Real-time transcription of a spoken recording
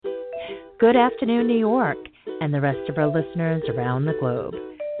Good afternoon, New York, and the rest of our listeners around the globe.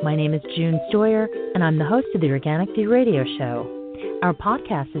 My name is June Stoyer, and I'm the host of the Organic View Radio Show. Our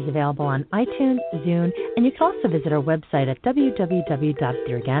podcast is available on iTunes, Zune, and you can also visit our website at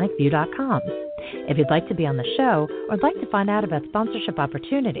www.theorganicview.com. If you'd like to be on the show or would like to find out about sponsorship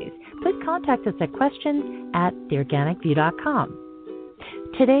opportunities, please contact us at questions@theorganicview.com.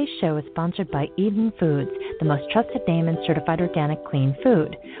 Today's show is sponsored by Eden Foods, the most trusted name in certified organic clean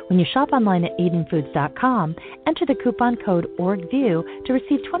food. When you shop online at EdenFoods.com, enter the coupon code ORGVIEW to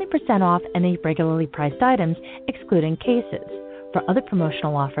receive 20% off any regularly priced items, excluding cases. For other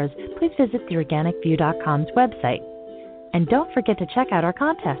promotional offers, please visit theorganicview.com's website. And don't forget to check out our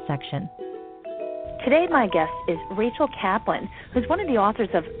contest section. Today, my guest is Rachel Kaplan, who's one of the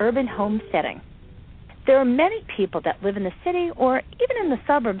authors of Urban Homesteading. There are many people that live in the city or even in the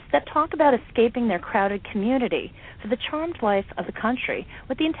suburbs that talk about escaping their crowded community for the charmed life of the country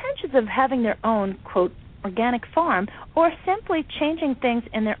with the intentions of having their own, quote, organic farm or simply changing things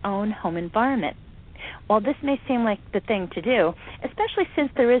in their own home environment. While this may seem like the thing to do, especially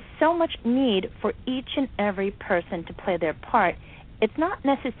since there is so much need for each and every person to play their part, it's not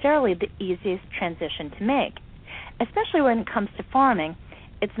necessarily the easiest transition to make. Especially when it comes to farming,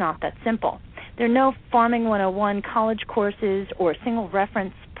 it's not that simple. There are no Farming 101 college courses or single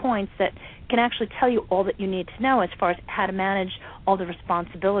reference points that can actually tell you all that you need to know as far as how to manage all the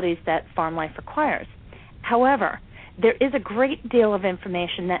responsibilities that farm life requires. However, there is a great deal of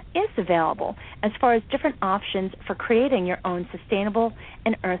information that is available as far as different options for creating your own sustainable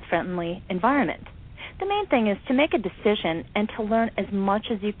and earth-friendly environment. The main thing is to make a decision and to learn as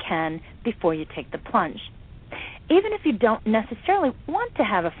much as you can before you take the plunge. Even if you don't necessarily want to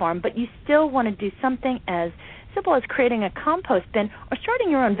have a farm, but you still want to do something as simple as creating a compost bin or starting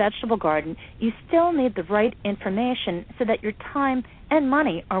your own vegetable garden, you still need the right information so that your time and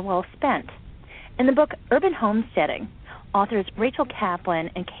money are well spent. In the book Urban Homesteading, authors Rachel Kaplan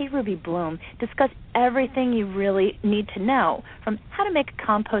and K. Ruby Bloom discuss everything you really need to know, from how to make a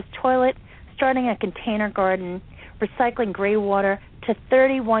compost toilet, starting a container garden, recycling gray water, to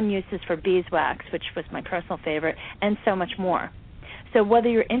 31 uses for beeswax, which was my personal favorite, and so much more. So whether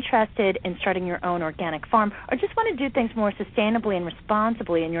you're interested in starting your own organic farm or just want to do things more sustainably and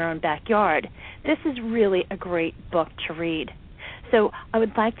responsibly in your own backyard, this is really a great book to read. So I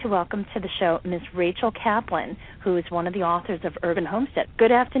would like to welcome to the show Ms. Rachel Kaplan, who is one of the authors of Urban Homestead.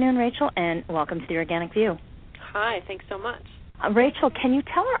 Good afternoon, Rachel, and welcome to the Organic View. Hi, thanks so much. Rachel, can you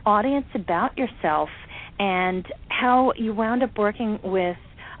tell our audience about yourself and how you wound up working with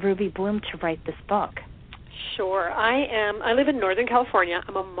Ruby Bloom to write this book? Sure. I live in Northern California.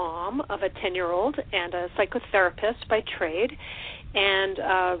 I'm a mom of a 10-year-old and a psychotherapist by trade. And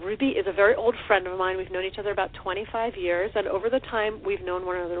Ruby is a very old friend of mine. We've known each other about 25 years. And over the time we've known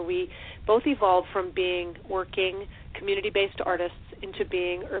one another, we both evolved from being working community-based artists into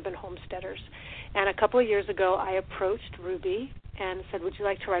being urban homesteaders. And a couple of years ago, I approached Ruby and said, would you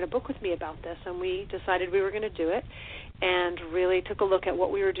like to write a book with me about this? And we decided we were going to do it and really took a look at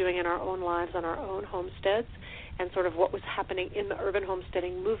what we were doing in our own lives on our own homesteads and sort of what was happening in the urban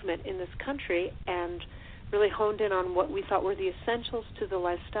homesteading movement in this country, and really honed in on what we thought were the essentials to the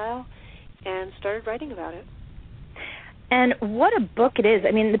lifestyle and started writing about it. And what a book it is.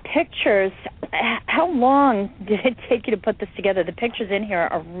 I mean, the pictures, how long did it take you to put this together? The pictures in here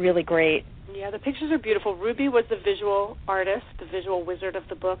are really great. Yeah, the pictures are beautiful. Ruby was the visual artist, the visual wizard of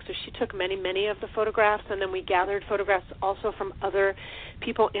the book, so she took many, many of the photographs, and then we gathered photographs also from other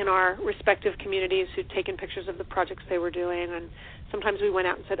people in our respective communities who'd taken pictures of the projects they were doing, and sometimes we went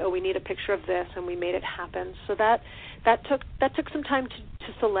out and said, oh, we need a picture of this, and we made it happen. So that took some time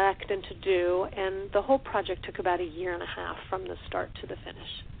to select and to do, and the whole project took about a year and a half from the start to the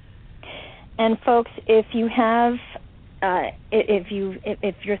finish. And folks, if you have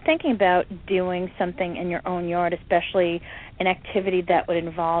if you're thinking about doing something in your own yard, especially an activity that would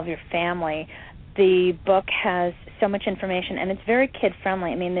involve your family, the book has so much information, and it's very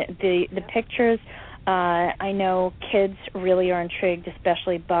kid-friendly. I mean, the pictures, I know kids really are intrigued,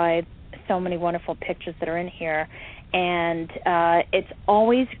 especially by so many wonderful pictures that are in here. And it's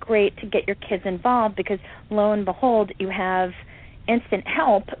always great to get your kids involved because, lo and behold, you have instant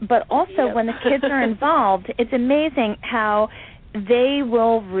help, but also when the kids are involved, it's amazing how they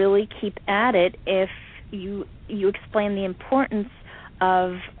will really keep at it if you explain the importance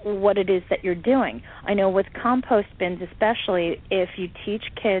of what it is that you're doing. I know with compost bins especially, if you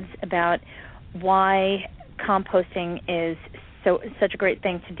teach kids about why composting is such a great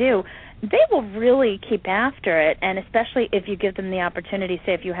thing to do, they will really keep after it, and especially if you give them the opportunity,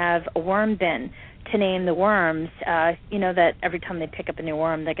 say if you have a worm bin, to name the worms. You know that every time they pick up a new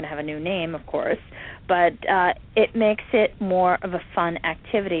worm, they're going to have a new name, of course. But it makes it more of a fun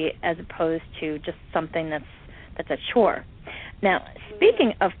activity as opposed to just something that's a chore. Now,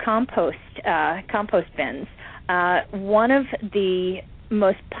 speaking of compost bins, one of the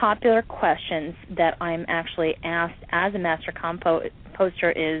most popular questions that I'm actually asked as a master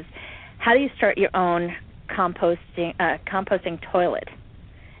composter is, how do you start your own composting toilet?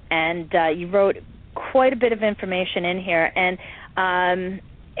 And you wrote quite a bit of information in here, and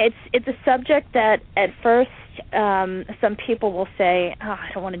it's a subject that at first some people will say, oh, I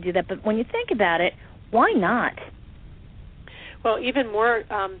don't want to do that, but when you think about it, why not? Well, even more,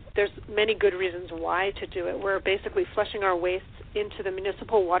 there's many good reasons why to do it. We're basically flushing our wastes into the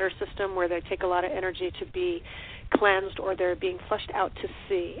municipal water system where they take a lot of energy to be cleansed, or they're being flushed out to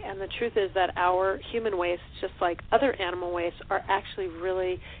sea. And the truth is that our human waste, just like other animal waste, are actually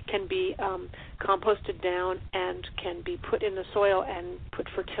really can be composted down and can be put in the soil and put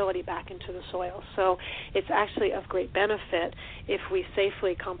fertility back into the soil. So it's actually of great benefit if we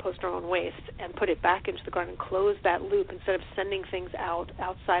safely compost our own waste and put it back into the garden, close that loop instead of sending things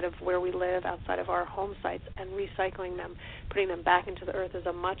outside of where we live, outside of our home sites, and recycling them, putting them back into the earth is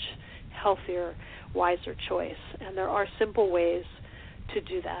a much healthier, wiser choice. And there are simple ways to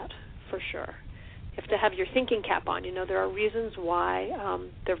do that, for sure. You have to have your thinking cap on. You know, there are reasons why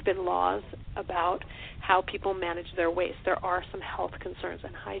there have been laws about how people manage their waste. There are some health concerns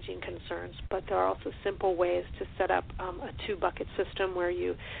and hygiene concerns, but there are also simple ways to set up a two-bucket system where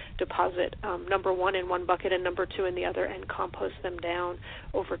you deposit number one in one bucket and number two in the other and compost them down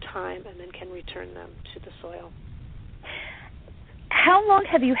over time and then can return them to the soil. How long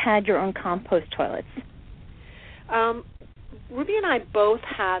have you had your own compost toilets? Ruby and I both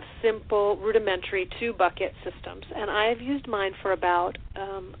have simple, rudimentary two-bucket systems, and I've used mine for about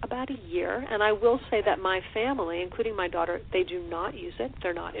a year. And I will say that my family, including my daughter, they do not use it.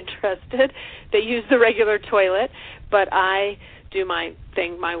 They're not interested. They use the regular toilet, but I do my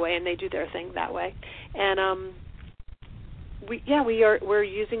thing my way, and they do their thing that way. And we're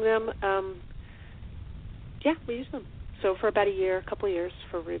using them. We use them. So for about a couple of years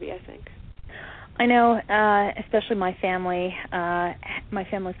for Ruby, I think. I know, especially my family. My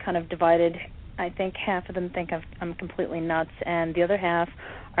family's kind of divided. I think half of them think I'm completely nuts, and the other half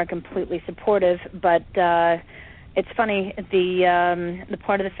are completely supportive. But it's funny, the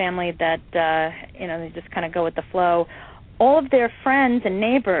part of the family that they just kind of go with the flow. All of their friends and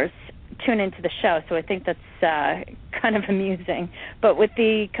neighbors tune into the show, so I think that's kind of amusing. But with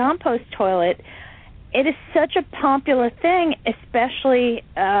the compost toilet, it is such a popular thing, especially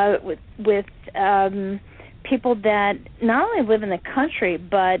with people that not only live in the country,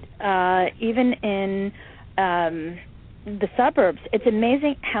 but even in the suburbs. It's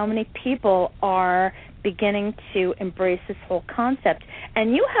amazing how many people are beginning to embrace this whole concept.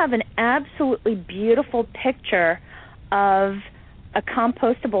 And you have an absolutely beautiful picture of a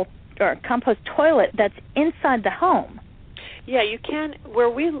compostable or compost toilet that's inside the home. Yeah, you can.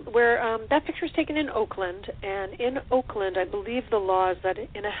 That picture is taken in Oakland, and in Oakland, I believe the law is that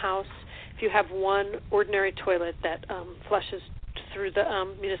in a house, if you have one ordinary toilet that flushes through the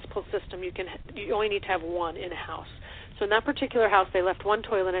municipal system, you only need to have one in a house. So in that particular house, they left one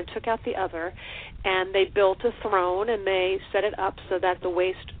toilet and took out the other, and they built a throne and they set it up so that the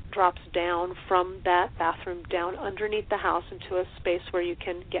waste drops down from that bathroom down underneath the house into a space where you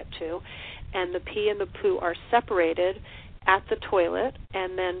can get to, and the pee and the poo are separated at the toilet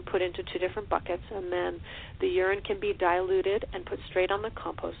and then put into two different buckets, and then the urine can be diluted and put straight on the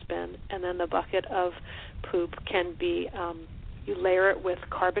compost bin, and then the bucket of poop can be you layer it with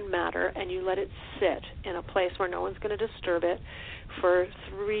carbon matter and you let it sit in a place where no one's going to disturb it for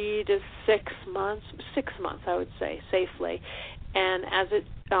 3 to 6 months, 6 months I would say, safely. And as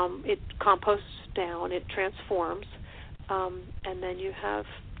it composts down, it transforms, and then you have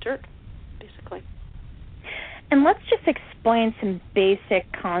dirt, basically. And let's just explain some basic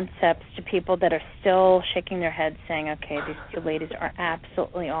concepts to people that are still shaking their heads saying, okay, these two ladies are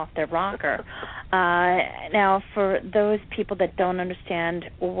absolutely off their rocker. Now, for those people that don't understand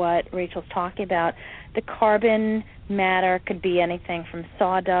what Rachel's talking about, the carbon matter could be anything from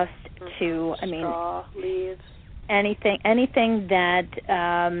sawdust to, straw, leaves. Anything that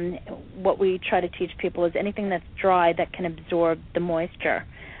what we try to teach people is anything that's dry that can absorb the moisture.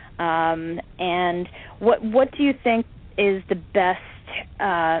 And what do you think is the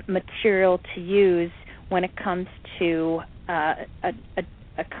best material to use when it comes to a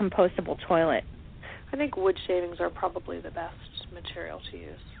compostable toilet? I think wood shavings are probably the best material to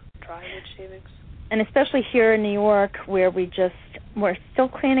use, dry wood shavings. And especially here in New York, where we're still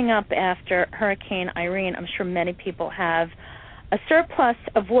cleaning up after Hurricane Irene. I'm sure many people have a surplus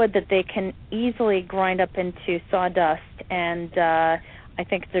of wood that they can easily grind up into sawdust, and I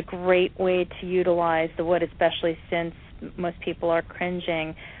think it's a great way to utilize the wood, especially since most people are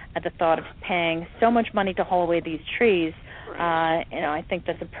cringing at the thought of paying so much money to haul away these trees. Right. I think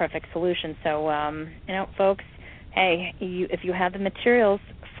that's a perfect solution. So, folks, hey, if you have the materials,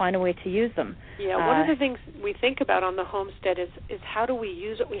 find a way to use them. Yeah, one of the things we think about on the homestead is how do we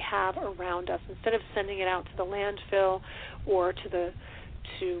use what we have around us instead of sending it out to the landfill or to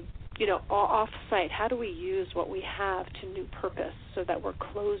off-site. How do we use what we have to new purpose so that we're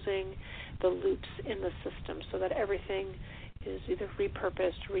closing the loops in the system so that everything is either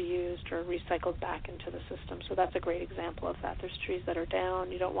repurposed, reused, or recycled back into the system? So that's a great example of that. There's trees that are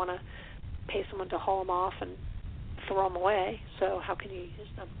down. You don't want to pay someone to haul them off and throw them away. So how can you use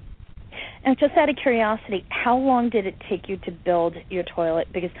them? And just out of curiosity, how long did it take you to build your toilet?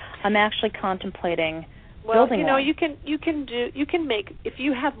 Because I'm actually contemplating building one. You can make, if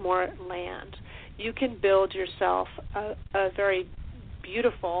you have more land, you can build yourself a very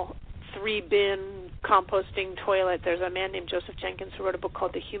beautiful 3-bin composting toilet. There's a man named Joseph Jenkins who wrote a book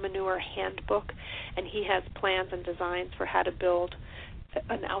called The Humanure Handbook, and he has plans and designs for how to build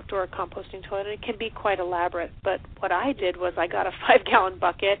an outdoor composting toilet. It can be quite elaborate, but what I did was I got a 5-gallon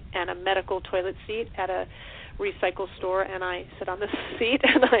bucket and a medical toilet seat at a recycle store, and I sit on the seat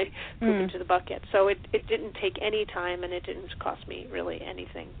and I poop into the bucket. So it didn't take any time, and it didn't cost me really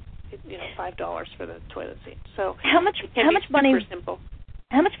anything. $5 for the toilet seat. So how much money? Super simple.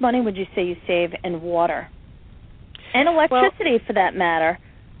 How much money would you say you save in water and electricity, for that matter?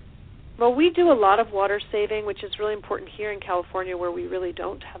 Well, we do a lot of water saving, which is really important here in California, where we really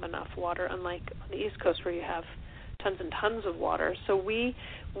don't have enough water, unlike on the East Coast where you have tons and tons of water. So we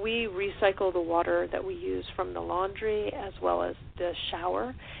recycle the water that we use from the laundry as well as the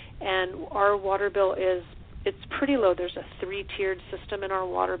shower, and our water bill it's pretty low. There's a 3-tiered system in our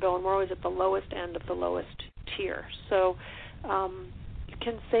water bill, and we're always at the lowest end of the lowest tier. So you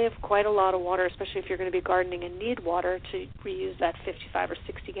can save quite a lot of water, especially if you're going to be gardening and need water to reuse that 55 or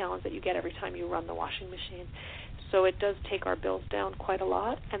 60 gallons that you get every time you run the washing machine. So it does take our bills down quite a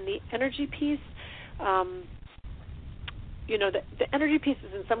lot. And the energy piece, the energy piece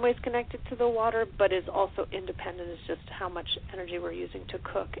is in some ways connected to the water, but is also independent. It's just how much energy we're using to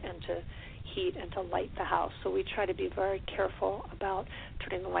cook and to heat and to light the house. So we try to be very careful about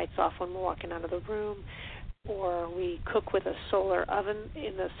turning the lights off when we're walking out of the room, or we cook with a solar oven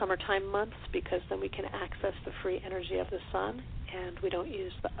in the summertime months because then we can access the free energy of the sun, and we don't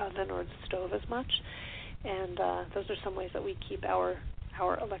use the oven or the stove as much. And those are some ways that we keep our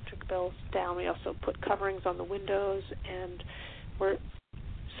electric bills down. We also put coverings on the windows, and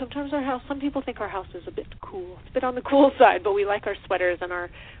sometimes our house, some people think our house is a bit cool. It's a bit on the cool side, but we like our sweaters and our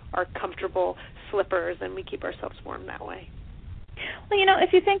comfortable slippers, and we keep ourselves warm that way. Well,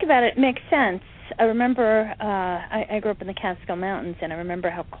 if you think about it, it makes sense. I remember I grew up in the Catskill Mountains, and I remember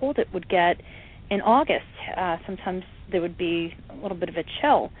how cold it would get in August. Sometimes there would be a little bit of a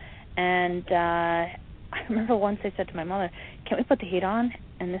chill. And I remember once I said to my mother, "Can't we put the heat on?"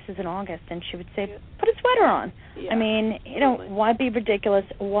 And this is in August. And she would say, "Put a sweater on." Yeah, I mean, why be ridiculous?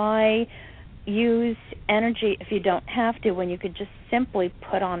 Why use energy if you don't have to when you could just simply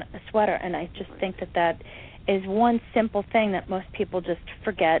put on a sweater? And I just think that is one simple thing that most people just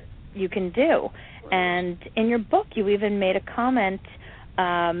forget you can do. And in your book, you even made a comment.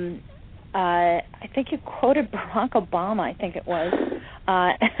 I think you quoted Barack Obama, I think it was.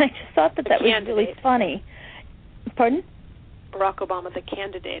 And I just thought that was really funny. Pardon? Barack Obama, the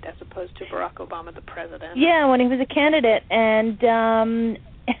candidate, as opposed to Barack Obama, the president. Yeah, when he was a candidate. And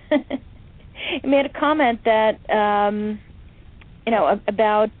he made a comment that,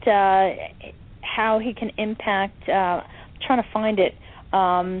 about how he can impact, trying to find it,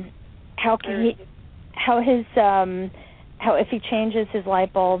 how if he changes his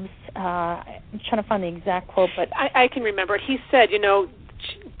light bulbs, I'm trying to find the exact quote, but I can remember it. He said,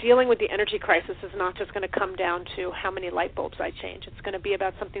 dealing with the energy crisis is not just going to come down to how many light bulbs I change. It's going to be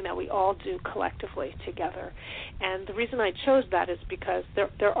about something that we all do collectively together. And the reason I chose that is because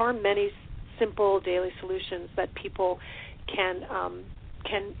there are many simple daily solutions that people can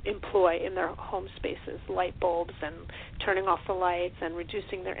employ in their home spaces, light bulbs and turning off the lights and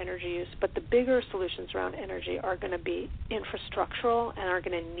reducing their energy use. But the bigger solutions around energy are going to be infrastructural and are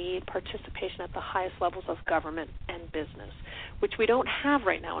going to need participation at the highest levels of government and business, which we don't have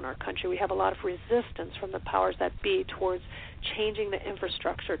right now in our country. We have a lot of resistance from the powers that be towards changing the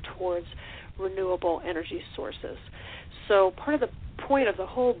infrastructure towards renewable energy sources. So part of the point of the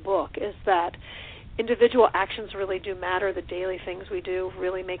whole book is that individual actions really do matter. The daily things we do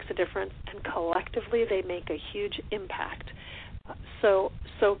really makes a difference, and collectively they make a huge impact. So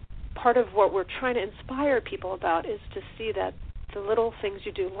part of what we're trying to inspire people about is to see that the little things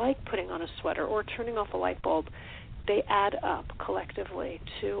you do, like putting on a sweater or turning off a light bulb, they add up collectively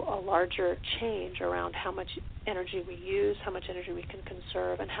to a larger change around how much energy we use, how much energy we can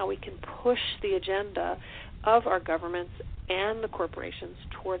conserve, and how we can push the agenda of our governments and the corporations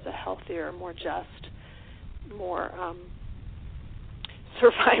towards a healthier, more just, more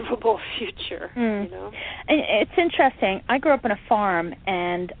survivable future. You know? It's interesting. I grew up on a farm,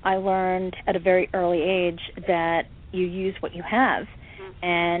 and I learned at a very early age that you use what you have.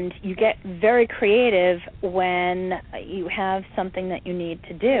 And you get very creative when you have something that you need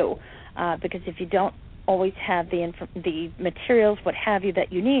to do, because if you don't always have the materials, what have you,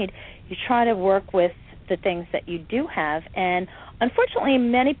 that you need, you try to work with the things that you do have. And unfortunately,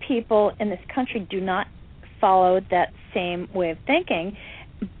 many people in this country do not follow that same way of thinking,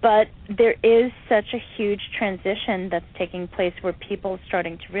 but there is such a huge transition that's taking place where people are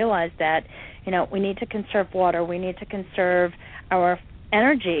starting to realize that, you know, we need to conserve water, we need to conserve our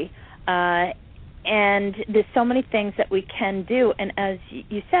energy, and there's so many things that we can do. And as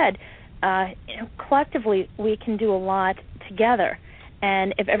you said, collectively we can do a lot together.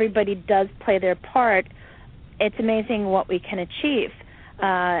 And if everybody does play their part, it's amazing what we can achieve.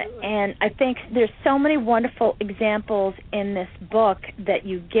 And I think there's so many wonderful examples in this book that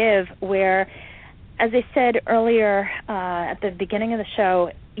you give where, as I said earlier at the beginning of the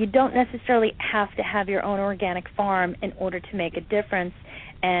show, you don't necessarily have to have your own organic farm in order to make a difference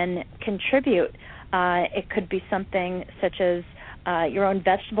and contribute. It could be something such as your own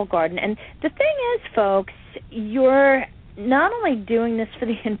vegetable garden. And the thing is, folks, you're not only doing this for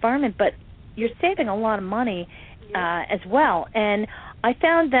the environment, but you're saving a lot of money as well. And I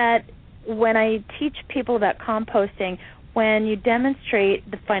found that when I teach people about composting, when you demonstrate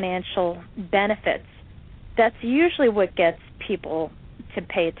the financial benefits, that's usually what gets people to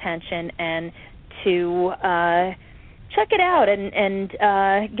pay attention and to check it out and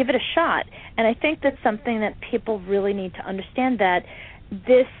give it a shot. And I think that's something that people really need to understand, that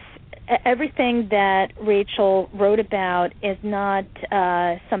this everything that Rachel wrote about is not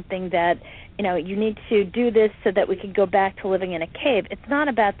something that, you know, you need to do this so that we can go back to living in a cave. It's not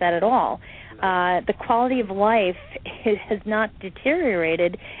about that at all. The quality of life has not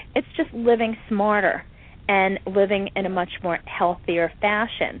deteriorated. It's just living smarter and living in a much more healthier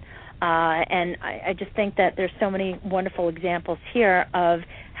fashion. And I just think that there's so many wonderful examples here of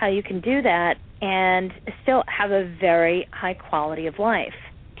how you can do that and still have a very high quality of life.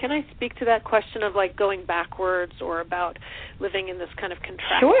 Can I speak to that question of like going backwards or about living in this kind of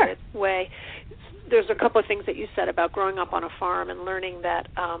contracted way? There's a couple of things that you said about growing up on a farm and learning that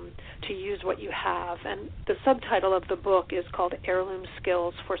to use what you have. And the subtitle of the book is called Heirloom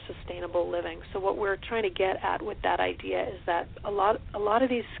Skills for Sustainable Living. So what we're trying to get at with that idea is that a lot of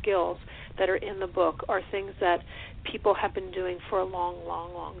these skills that are in the book are things that people have been doing for a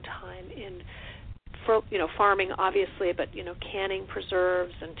long time for farming, obviously, but canning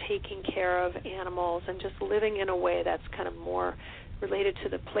preserves and taking care of animals and just living in a way that's kind of more related to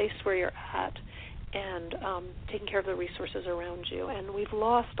the place where you're at, and taking care of the resources around you. And we've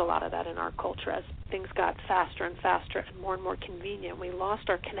lost a lot of that in our culture as things got faster and faster and more convenient. We lost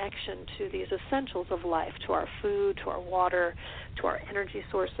our connection to these essentials of life, to our food, to our water, to our energy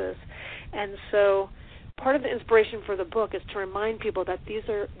sources. And so part of the inspiration for the book is to remind people that these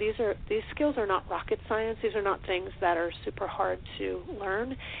skills are not rocket science. These are not things that are super hard to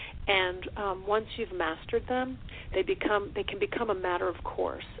learn. And once you've mastered them, they can become a matter of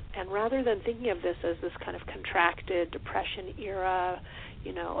course. And rather than thinking of this as this kind of contracted depression era,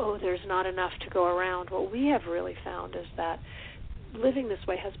 there's not enough to go around, what we have really found is that living this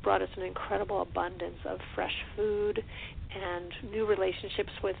way has brought us an incredible abundance of fresh food and new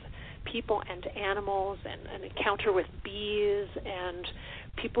relationships with people and animals, and an encounter with bees, and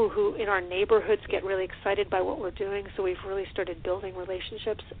people who in our neighborhoods get really excited by what we're doing. So we've really started building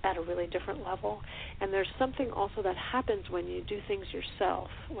relationships at a really different level. And there's something also that happens when you do things yourself,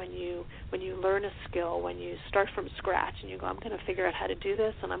 when you learn a skill, when you start from scratch and you go, I'm going to figure out how to do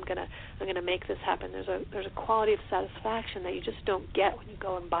this, and I'm going to make this happen. There's a quality of satisfaction that you just don't get when you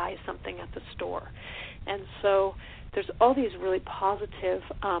go and buy something at the store. And so there's all these really positive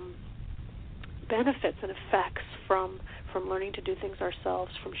benefits and effects from learning to do things ourselves,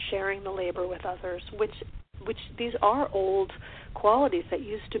 from sharing the labor with others, which which these are old qualities that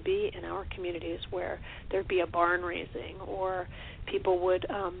used to be in our communities, where there'd be a barn raising, or people would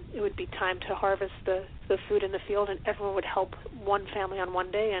it would be time to harvest the food in the field, and everyone would help one family on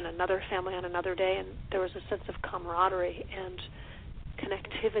one day and another family on another day, and there was a sense of camaraderie and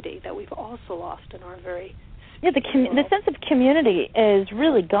connectivity that we've also lost in our very the sense of community is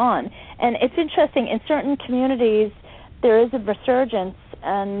really gone. And it's interesting, in certain communities there is a resurgence,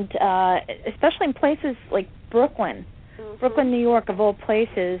 and especially in places like Brooklyn, New York, of all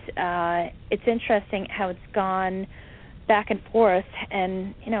places. It's interesting how it's gone back and forth,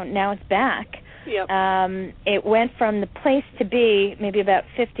 and now it's back. Yep. It went from the place to be maybe about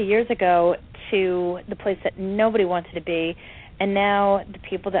 50 years ago to the place that nobody wanted to be, and now the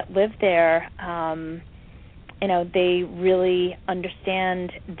people that live there, they really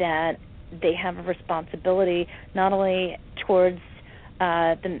understand that they have a responsibility not only towards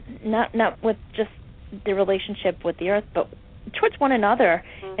not with just the relationship with the earth, but towards one another,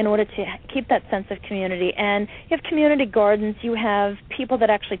 in order to keep that sense of community. And you have community gardens, you have people that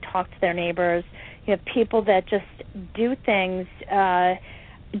actually talk to their neighbors, you have people that just do things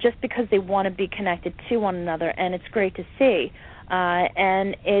just because they want to be connected to one another, and it's great to see.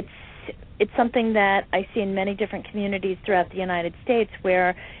 And it's something that I see in many different communities throughout the United States,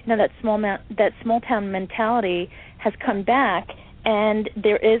 where that small town mentality has come back, and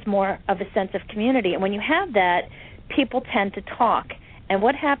there is more of a sense of community. And when you have that, people tend to talk. And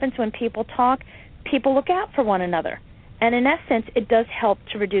what happens when people talk? People look out for one another. And in essence, it does help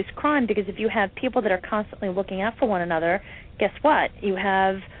to reduce crime, because if you have people that are constantly looking out for one another, guess what? You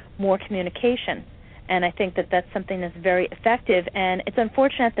have more communication. And I think that that's something that's very effective. And it's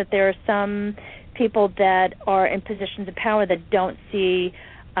unfortunate that there are some people that are in positions of power that don't see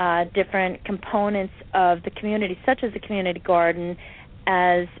different components of the community, such as the community garden,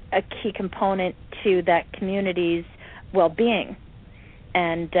 as a key component to that community's well-being.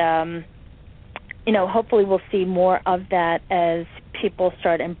 And, hopefully we'll see more of that as people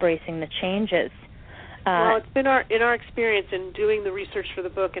start embracing the changes. Well, it's been in our experience in doing the research for the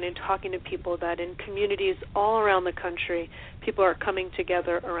book and in talking to people, that in communities all around the country, people are coming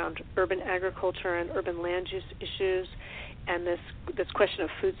together around urban agriculture and urban land use issues, and this question of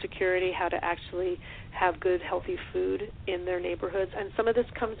food security, how to actually have good, healthy food in their neighborhoods. And some of this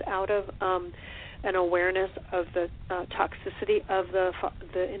comes out of an awareness of the toxicity of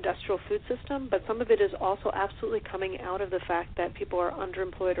the industrial food system, but some of it is also absolutely coming out of the fact that people are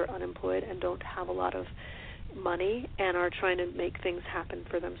underemployed or unemployed and don't have a lot of money and are trying to make things happen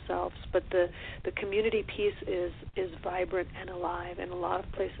for themselves. But the community piece is vibrant and alive in a lot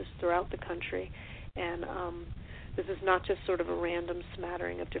of places throughout the country, and this is not just sort of a random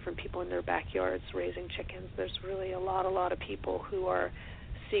smattering of different people in their backyards raising chickens. There's really a lot of people who are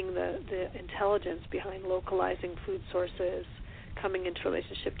seeing the intelligence behind localizing food sources, coming into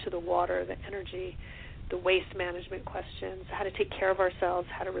relationship to the water, the energy, the waste management questions, how to take care of ourselves,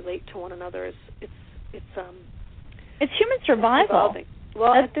 how to relate to one another. It's human survival.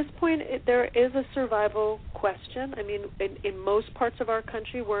 Well, at this point, there is a survival question. I mean, in most parts of our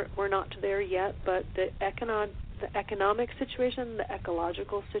country, we're not there yet, but the economic situation, the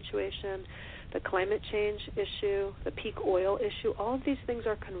ecological situation, the climate change issue, the peak oil issue, all of these things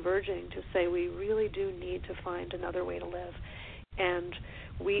are converging to say we really do need to find another way to live. And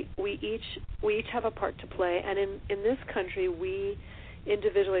we each have a part to play. And in this country, we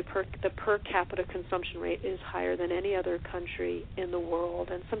individually, the per capita consumption rate is higher than any other country in the world.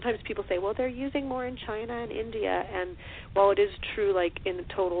 And sometimes people say, well, they're using more in China and India. And while it is true, like in the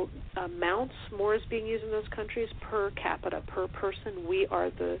total amounts, more is being used in those countries, per capita, per person, we are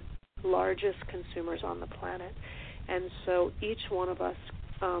the largest consumers on the planet. And so each one of us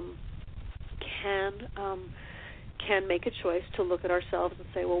can make a choice to look at ourselves and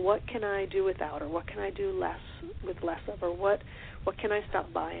say, well, what can I do without, or what can I do with less of, or what can I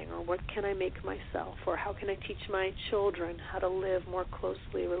stop buying, or what can I make myself, or how can I teach my children how to live more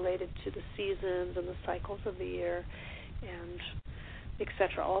closely related to the seasons and the cycles of the year, and et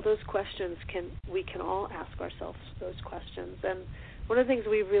cetera. All those questions we can all ask ourselves those questions. And one of the things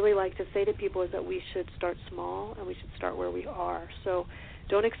we really like to say to people is that we should start small and we should start where we are. So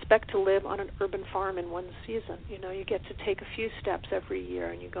don't expect to live on an urban farm in one season. You get to take a few steps every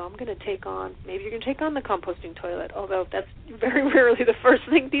year, and you go, maybe you're going to take on the composting toilet, although that's very rarely the first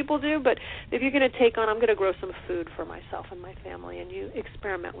thing people do, but if you're going to take on, I'm going to grow some food for myself and my family, and you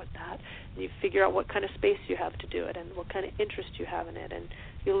experiment with that, and you figure out what kind of space you have to do it and what kind of interest you have in it, and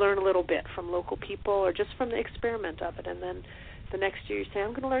you learn a little bit from local people or just from the experiment of it, and then The next year you say, I'm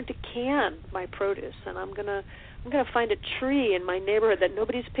going to learn to can my produce, and I'm going to find a tree in my neighborhood that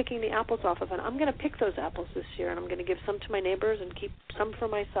nobody's picking the apples off of, and I'm going to pick those apples this year, and I'm going to give some to my neighbors and keep some for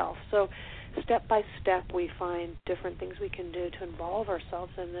myself. So step by step we find different things we can do to involve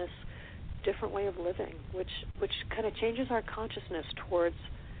ourselves in this different way of living, which kind of changes our consciousness towards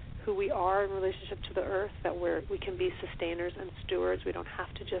who we are in relationship to the earth, that we can be sustainers and stewards. We don't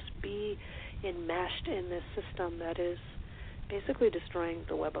have to just be enmeshed in this system that is basically destroying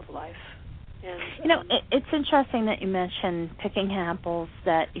the web of life. And it's interesting that you mentioned picking apples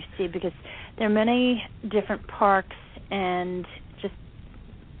that you see, because there are many different parks and just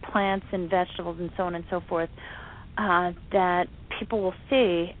plants and vegetables and so on and so forth that people will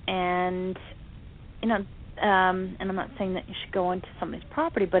see, and and I'm not saying that you should go into somebody's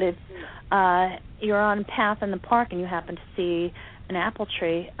property, but if you're on a path in the park and you happen to see an apple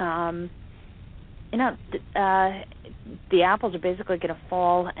tree, the apples are basically going to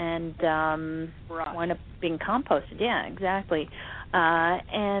fall and wind up being composted. Yeah, exactly.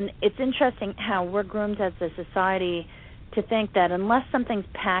 And it's interesting how we're groomed as a society to think that unless something's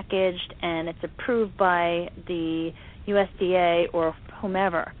packaged and it's approved by the USDA or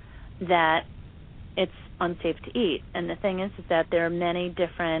whomever, that it's unsafe to eat. And the thing is that there are many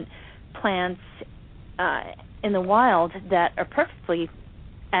different plants in the wild that are perfectly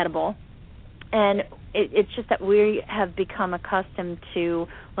edible, and it's just that we have become accustomed to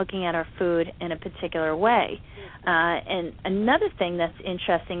looking at our food in a particular way. And another thing that's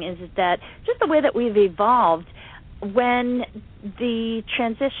interesting is that just the way that we've evolved, when the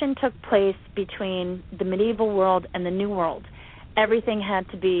transition took place between the medieval world and the New World, everything had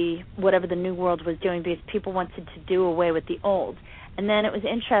to be whatever the New World was doing because people wanted to do away with the old. And then it was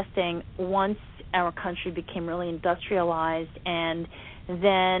interesting, once our country became really industrialized and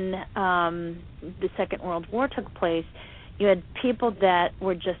then the Second World War took place, you had people that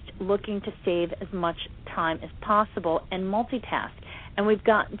were just looking to save as much time as possible and multitask. And we've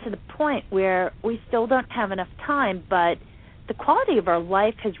gotten to the point where we still don't have enough time, but the quality of our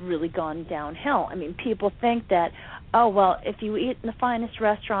life has really gone downhill. I mean, people think that, oh, well, if you eat in the finest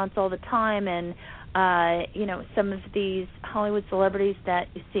restaurants all the time and, some of these Hollywood celebrities that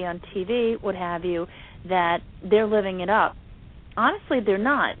you see on TV, what have you, that they're living it up. Honestly, they're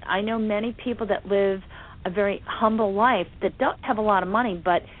not. I know many people that live a very humble life that don't have a lot of money,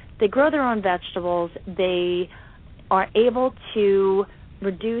 but they grow their own vegetables. They are able to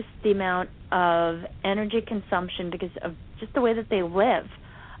reduce the amount of energy consumption because of just the way that they live.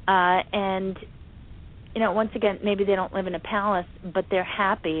 And once again, maybe they don't live in a palace, but they're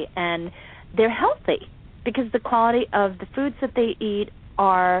happy and they're healthy because the quality of the foods that they eat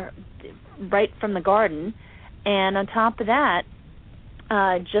are right from the garden. And on top of that,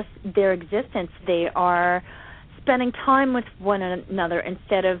 just their existence, they are spending time with one another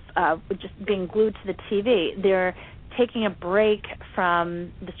instead of just being glued to the TV. They're taking a break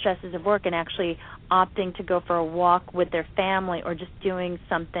from the stresses of work and actually opting to go for a walk with their family or just doing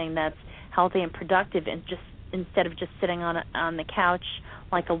something that's healthy and productive, and just instead of just sitting on the couch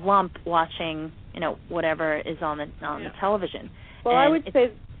like a lump watching whatever is on the television. Well, I would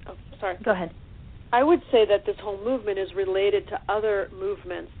say, sorry. Go ahead. I would say that this whole movement is related to other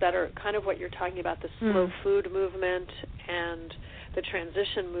movements that are kind of what you're talking about, the slow food movement and the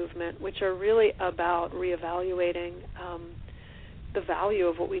transition movement, which are really about reevaluating the value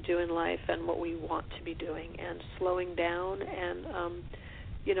of what we do in life and what we want to be doing, and slowing down and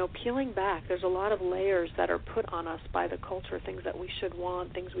peeling back. There's a lot of layers that are put on us by the culture, things that we should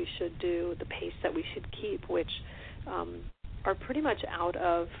want, things we should do, the pace that we should keep, which are pretty much out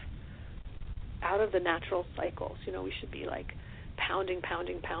of the natural cycles. We should be like pounding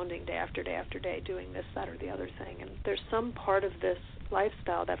day after day after day, doing this, that, or the other thing. And there's some part of this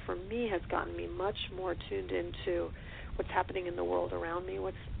lifestyle that for me has gotten me much more tuned into what's happening in the world around me,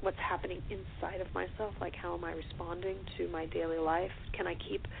 what's happening inside of myself, like how am I responding to my daily life? Can I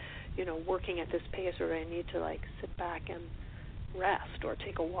keep, working at this pace, or do I need to sit back and rest or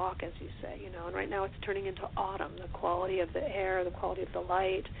take a walk, as you say, And right now it's turning into autumn. The quality of the air, the quality of the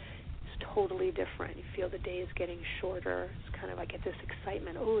light, totally different. You feel the days getting shorter. It's kind of like this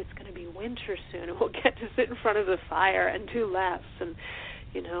excitement. Oh, it's going to be winter soon, and we'll get to sit in front of the fire and do laughs and,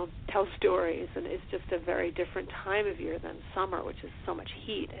 tell stories. And it's just a very different time of year than summer, which is so much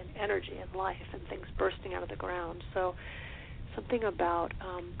heat and energy and life and things bursting out of the ground. So something about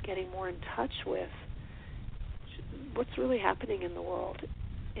getting more in touch with what's really happening in the world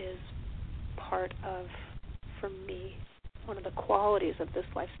is part of, for me, one of the qualities of this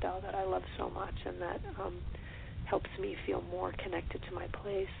lifestyle that I love so much, and that helps me feel more connected to my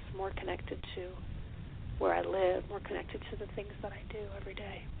place, more connected to where I live, more connected to the things that I do every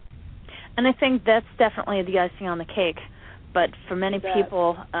day. And I think that's definitely the icing on the cake. But for many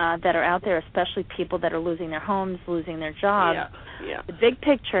people that are out there, especially people that are losing their homes, losing their jobs, the big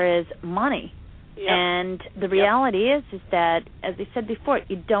picture is money. Yep. And the reality is that, as we said before,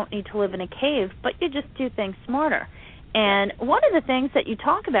 you don't need to live in a cave, but you just do things smarter. And one of the things that you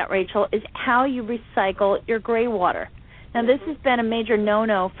talk about, Rachel, is how you recycle your gray water. Now, this has been a major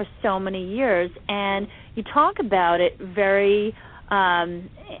no-no for so many years, and you talk about it very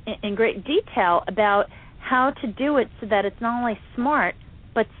in great detail about how to do it so that it's not only smart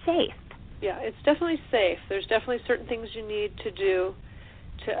but safe. Yeah, it's definitely safe. There's definitely certain things you need to do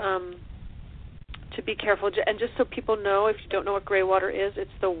to be careful. And just so people know, if you don't know what gray water is,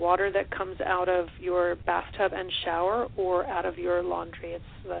 it's the water that comes out of your bathtub and shower or out of your laundry.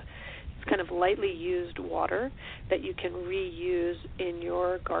 It's kind of lightly used water that you can reuse in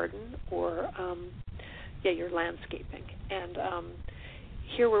your garden or your landscaping. And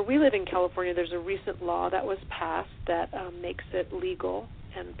here where we live in California, there's a recent law that was passed that makes it legal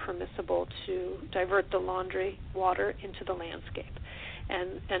and permissible to divert the laundry water into the landscape.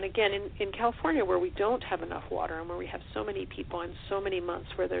 And again, in California, where we don't have enough water and where we have so many people and so many months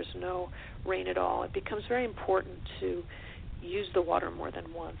where there's no rain at all, it becomes very important to use the water more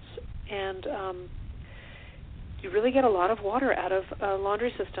than once. And you really get a lot of water out of a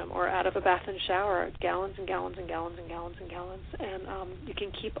laundry system or out of a bath and shower, gallons and gallons and gallons and gallons and gallons. And you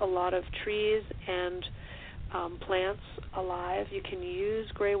can keep a lot of trees and plants alive. You can use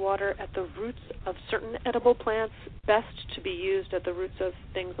gray water at the roots of certain edible plants, best to be used at the roots of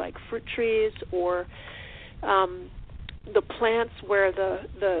things like fruit trees or the plants where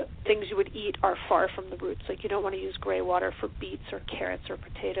the things you would eat are far from the roots. Like you don't want to use gray water for beets or carrots or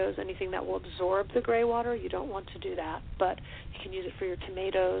potatoes, anything that will absorb the gray water. You don't want to do that, but you can use it for your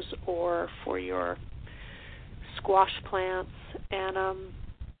tomatoes or for your squash plants. And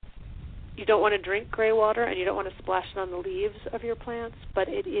you don't want to drink gray water and you don't want to splash it on the leaves of your plants, but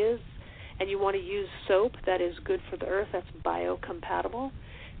it is, and you want to use soap that is good for the earth, that's biocompatible.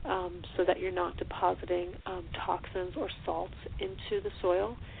 So that you're not depositing toxins or salts into the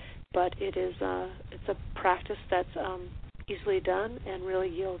soil, but it's a practice that's easily done and really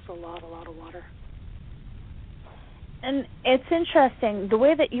yields a lot of water. And it's interesting the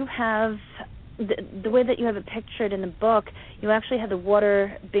way that you have the way that you have it pictured in the book. You actually have the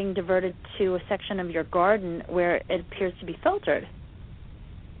water being diverted to a section of your garden where it appears to be filtered.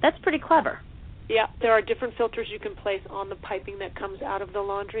 That's pretty clever. Yeah, there are different filters you can place on the piping that comes out of the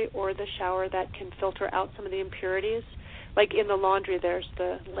laundry or the shower that can filter out some of the impurities. Like in the laundry, there's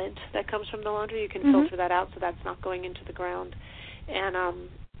the lint that comes from the laundry. You can filter that out so that's not going into the ground. And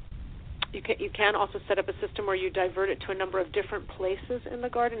you can also set up a system where you divert it to a number of different places in the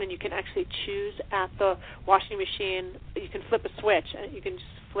garden, and you can actually choose at the washing machine. You can flip a switch, and you can just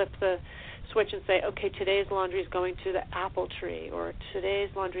flip the switch and say, okay, today's laundry is going to the apple tree, or today's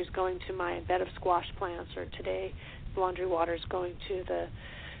laundry is going to my bed of squash plants, or today's laundry water is going to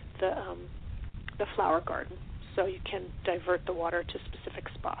the flower garden. So you can divert the water to specific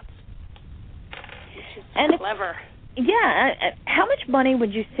spots, which is clever. Yeah. How much money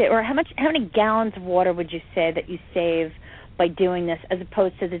would you say, or how many gallons of water would you say that you save by doing this, as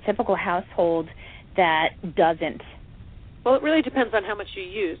opposed to the typical household that doesn't? Well, it really depends on how much you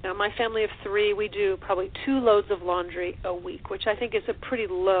use. Now, my family of 3, we do probably 2 loads of laundry a week, which I think is a pretty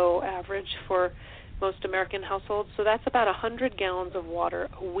low average for most American households. So that's about 100 gallons of water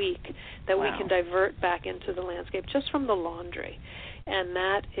a week that we can divert back into the landscape just from the laundry. And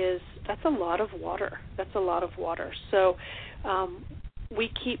that's a lot of water. That's a lot of water. So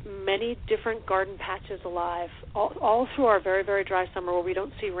we keep many different garden patches alive all through our very, very dry summer where we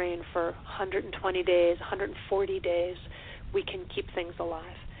don't see rain for 120 days, 140 days. We can keep things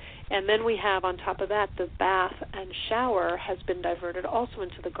alive. And then we have, on top of that, the bath and shower has been diverted also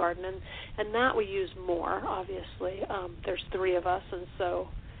into the garden, and that we use more, obviously. There's 3 of us, and so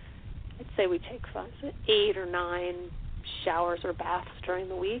I'd say we take 8 or 9 showers or baths during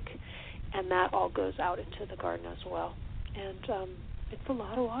the week, and that all goes out into the garden as well. And it's a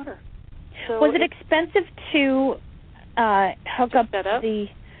lot of water. So was it expensive to hook up the...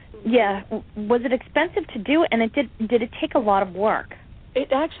 Yeah, was it expensive to do, and did it take a lot of work? It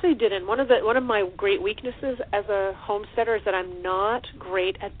actually didn't. One of my great weaknesses as a homesteader is that I'm not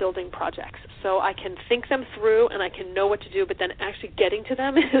great at building projects. So I can think them through and I can know what to do, but then actually getting to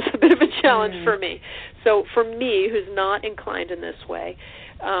them is a bit of a challenge for me. So for me, who's not inclined in this way,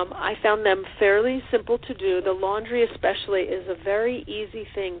 I found them fairly simple to do. The laundry especially is a very easy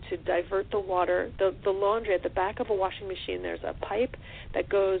thing to divert the water. The laundry, at the back of a washing machine, there's a pipe that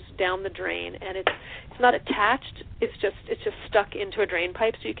goes down the drain, and it's not attached. It's just stuck into a drain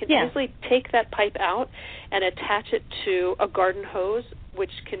pipe, so you can easily take that pipe out and attach it to a garden hose,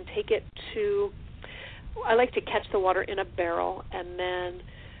 which can take it to, I like to catch the water in a barrel, and then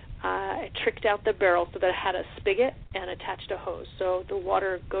I tricked out the barrel so that it had a spigot and attached a hose. So the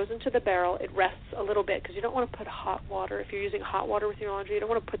water goes into the barrel. It rests a little bit because you don't want to put hot water. If you're using hot water with your laundry, you don't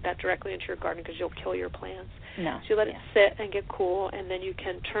want to put that directly into your garden because you'll kill your plants. No. So you let it sit and get cool, and then you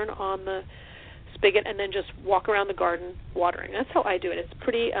can turn on the spigot and then just walk around the garden watering. That's how I do it. It's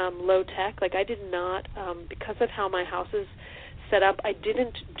pretty low tech. Like I did not, because of how my house is set up, I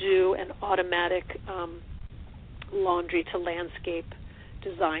didn't do an automatic laundry to landscape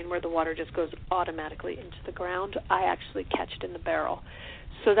design where the water just goes automatically into the ground. I actually catch it in the barrel.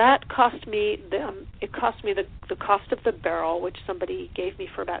 So that cost me the cost of the barrel, which somebody gave me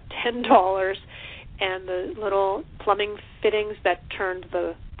for about $10, and the little plumbing fittings that turned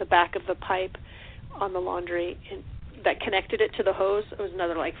the back of the pipe on the laundry that connected it to the hose. It was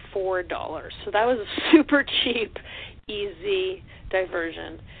another like $4. So that was a super cheap, easy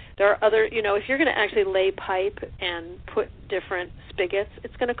diversion. There are other, if you're going to actually lay pipe and put different spigots,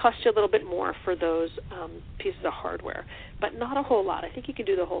 it's going to cost you a little bit more for those pieces of hardware, but not a whole lot. I think you can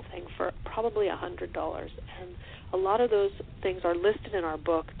do the whole thing for probably $100, and a lot of those things are listed in our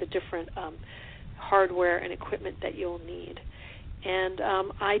book, the different hardware and equipment that you'll need. And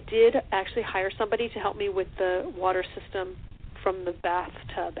I did actually hire somebody to help me with the water system from the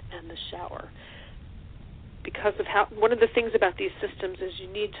bathtub and the shower. Because of one of the things about these systems is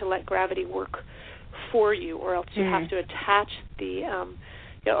you need to let gravity work for you, or else you have to attach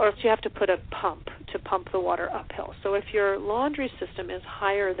or else you have to put a pump to pump the water uphill. So if your laundry system is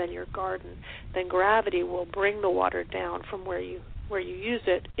higher than your garden, then gravity will bring the water down from where you use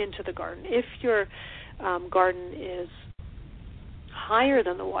it into the garden. If your garden is higher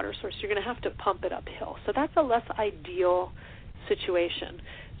than the water source, you're going to have to pump it uphill. So that's a less ideal situation,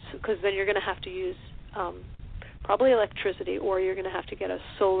 because then you're going to have to use probably electricity, or you're going to have to get a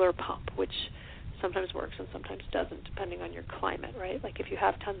solar pump, which sometimes works and sometimes doesn't, depending on your climate, right? Like if you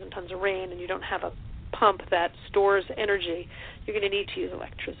have tons and tons of rain and you don't have a pump that stores energy, you're going to need to use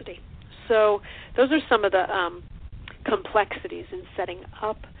electricity. So those are some of the complexities in setting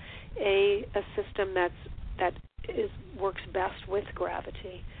up a system that works best with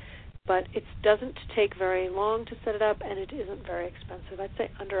gravity. But it doesn't take very long to set it up, and it isn't very expensive. I'd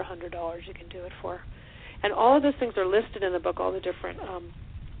say under $100 you can do it for. And all of those things are listed in the book, all the different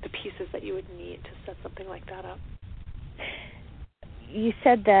the pieces that you would need to set something like that up. You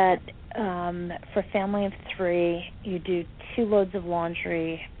said that for a family of 3, you do 2 loads of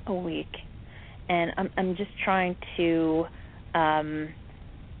laundry a week. And I'm just trying to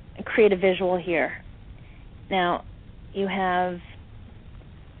create a visual here. Now, you have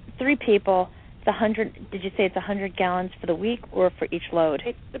 3 people. It's 100. Did you say it's 100 gallons for the week or for each load?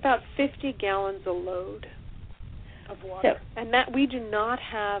 It's about 50 gallons a load of water. So, and that we do not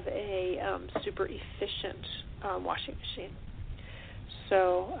have a super efficient washing machine.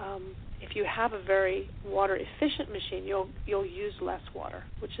 So if you have a very water efficient machine, you'll use less water,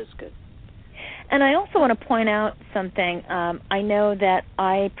 which is good. And I also want to point out something. I know that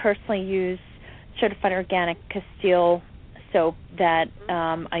I personally use certified organic Castile soap that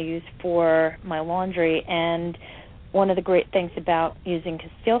I use for my laundry, and one of the great things about using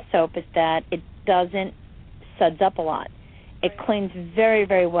Castile soap is that it doesn't suds up a lot. It cleans very,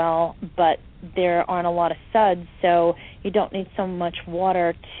 very well, but there aren't a lot of suds, so you don't need so much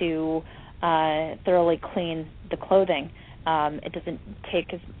water to thoroughly clean the clothing. It doesn't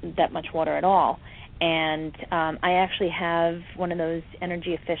take that much water at all. And I actually have one of those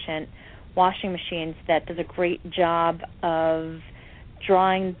energy-efficient washing machines that does a great job of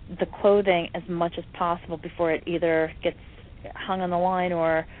drying the clothing as much as possible before it either gets hung on the line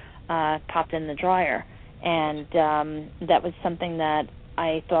or popped in the dryer. And that was something that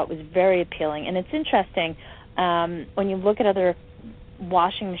I thought was very appealing. And it's interesting, when you look at other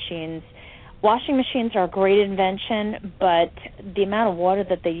washing machines are a great invention, but the amount of water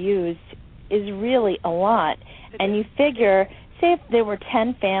that they use is really a lot. And you figure, say if there were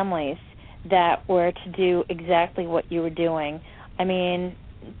 10 families that were to do exactly what you were doing, I mean,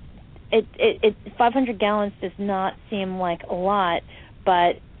 500 gallons does not seem like a lot,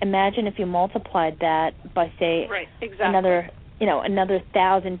 but imagine if you multiplied that by, say, right, exactly. another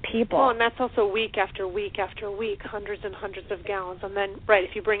 1,000 people. Well, and that's also week after week after week, hundreds and hundreds of gallons. And then, right,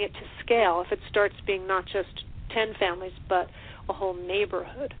 if you bring it to scale, if it starts being not just 10 families, but a whole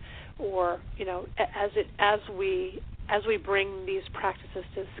neighborhood, or, as we bring these practices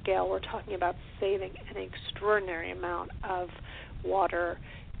to scale, we're talking about saving an extraordinary amount of water,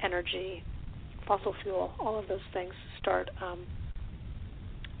 energy, fossil fuel, all of those things start.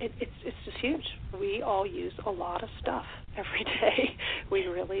 It's just huge. We all use a lot of stuff every day. We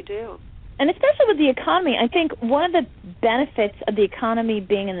really do. And especially with the economy, I think one of the benefits of the economy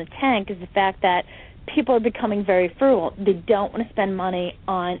being in the tank is the fact that people are becoming very frugal. They don't want to spend money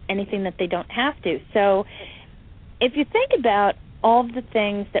on anything that they don't have to. So if you think about all of the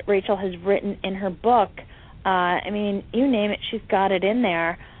things that Rachel has written in her book, you name it, she's got it in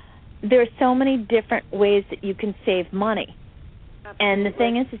there. There are so many different ways that you can save money. Absolutely. And the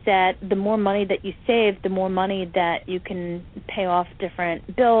thing is that the more money that you save, the more money that you can pay off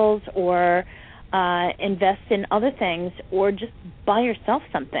different bills or invest in other things or just buy yourself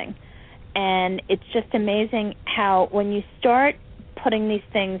something. And it's just amazing how when you start putting these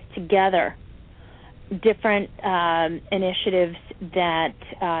things together, different initiatives that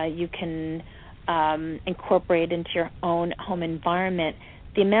you can incorporate into your own home environment,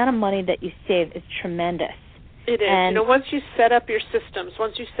 the amount of money that you save is tremendous. It is. And once you set up your systems,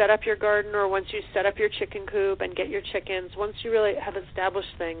 once you set up your garden or once you set up your chicken coop and get your chickens, once you really have established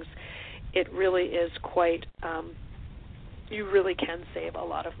things, it really is quite, you really can save a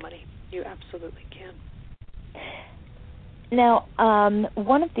lot of money. You absolutely can. Now,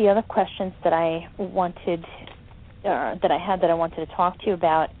 one of the other questions that I wanted to talk to you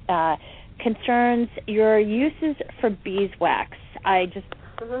about concerns your uses for beeswax. I just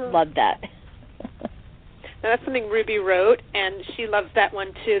love that. Now, that's something Ruby wrote, and she loves that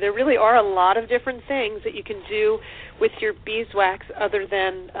one too. There really are a lot of different things that you can do with your beeswax other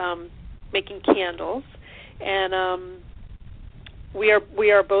than making candles. And we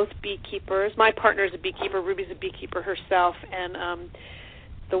are both beekeepers. My partner is a beekeeper. Ruby's a beekeeper herself, and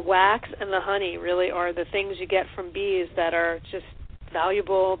the wax and the honey really are the things you get from bees that are just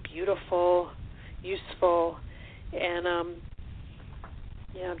valuable, beautiful, useful, and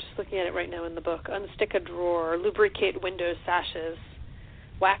I'm just looking at it right now in the book. Unstick a drawer, lubricate window sashes,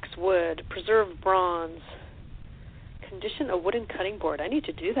 wax wood, preserve bronze, condition a wooden cutting board. I need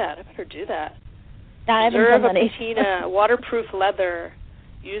to do that. I better do that. Preserve a patina, waterproof leather,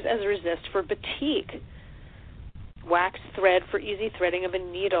 use as a resist for batik, wax thread for easy threading of a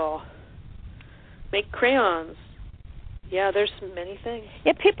needle, make crayons. Yeah, there's many things.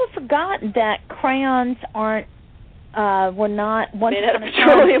 Yeah, people forgot that crayons were not once made out of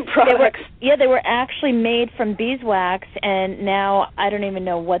petroleum products. They were actually made from beeswax, and now I don't even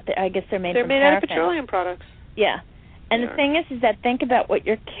know what. I guess they're made. They're from made paraffin. out of petroleum products. Yeah, and the thing is that think about what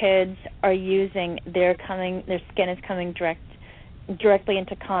your kids are using. Their skin is coming directly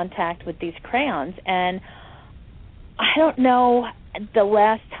into contact with these crayons, and I don't know the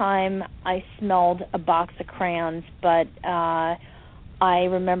last time I smelled a box of crayons, but I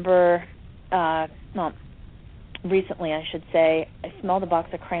remember recently, I should say, I smelled a box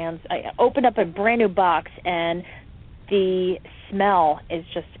of crayons. I opened up a brand new box, and the smell is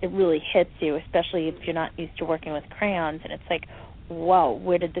just, it really hits you, especially if you're not used to working with crayons, and it's like, whoa,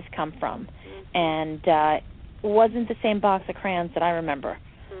 where did this come from? And it wasn't the same box of crayons that I remember.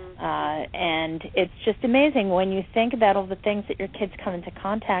 And it's just amazing when you think about all the things that your kids come into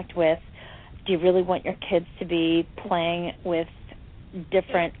contact with. Do you really want your kids to be playing with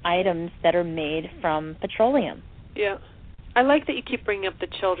different items that are made from petroleum? Yeah. I like that you keep bringing up the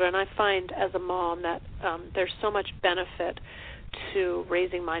children. I find as a mom that there's so much benefit to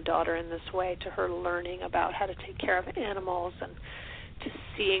raising my daughter in this way, to her learning about how to take care of animals and to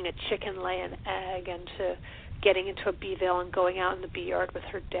seeing a chicken lay an egg and to getting into a bee veil and going out in the bee yard with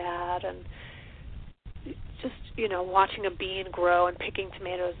her dad and just, watching a bean grow and picking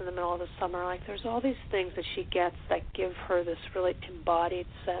tomatoes in the middle of the summer. Like, there's all these things that she gets that give her this really embodied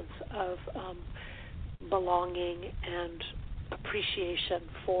sense of belonging and appreciation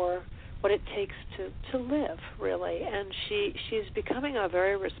for what it takes to live, really. And she's becoming a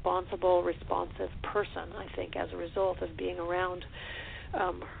very responsible, responsive person, I think, as a result of being around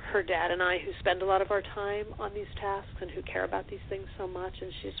her dad and I, who spend a lot of our time on these tasks and who care about these things so much.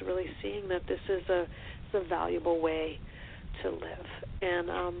 And she's really seeing that this is a valuable way to live.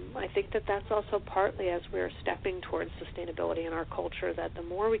 And I think that that's also partly as we're stepping towards sustainability in our culture, that the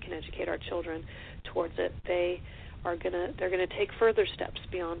more we can educate our children towards it, they're gonna take further steps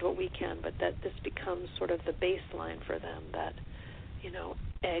beyond what we can, but that this becomes sort of the baseline for them, that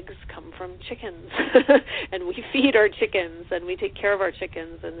eggs come from chickens, and we feed our chickens, and we take care of our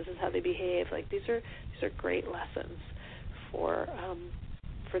chickens, and this is how they behave. Like these are great lessons for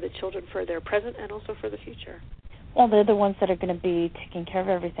the children, for their present and also for the future. Well, they're the ones that are going to be taking care of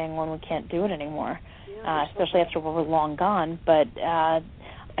everything when we can't do it anymore, especially after we're long gone. But I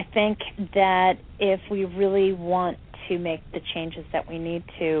think that if we really want to make the changes that we need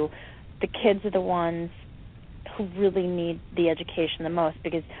to, the kids are the ones who really need the education the most,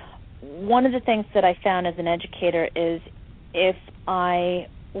 because one of the things that I found as an educator is if I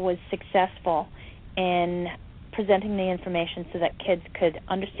was successful in presenting the information so that kids could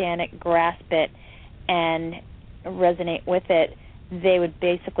understand it, grasp it, and resonate with it, they would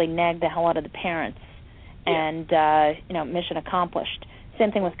basically nag the hell out of the parents, and mission accomplished.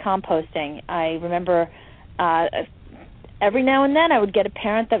 Same thing with composting. I remember every now and then I would get a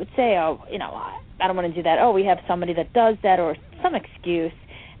parent that would say, I don't want to do that. Oh, we have somebody that does that, or some excuse.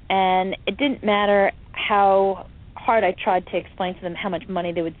 And it didn't matter how hard I tried to explain to them how much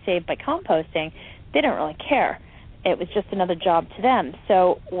money they would save by composting. They didn't really care. It was just another job to them.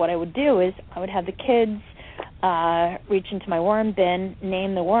 So what I would do is I would have the kids reach into my worm bin,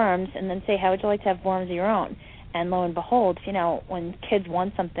 name the worms, and then say, how would you like to have worms of your own? And lo and behold, when kids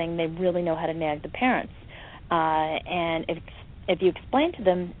want something, they really know how to nag the parents. And if you explain to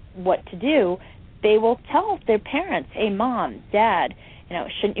them what to do, they will tell their parents, hey, Mom, Dad,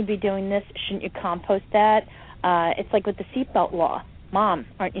 shouldn't you be doing this? Shouldn't you compost that? It's like with the seatbelt law. Mom,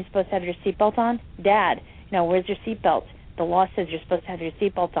 aren't you supposed to have your seatbelt on? Dad, where's your seatbelt? The law says you're supposed to have your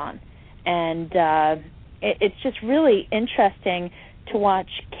seatbelt on. And it's just really interesting to watch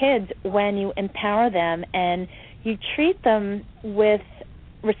kids when you empower them and you treat them with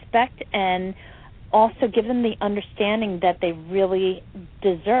respect and also give them the understanding that they really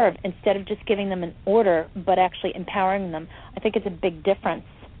deserve, instead of just giving them an order but actually empowering them. I think it's a big difference.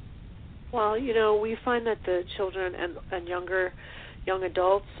 Well, we find that the children and young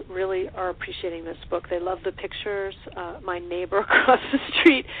adults really are appreciating this book. They love the pictures. My neighbor across the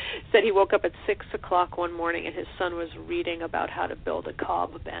street said he woke up at 6 o'clock one morning and his son was reading about how to build a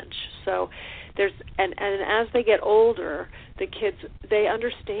cob bench. So and as they get older, the kids, they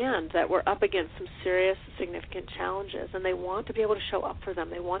understand that we're up against some serious, significant challenges, and they want to be able to show up for them.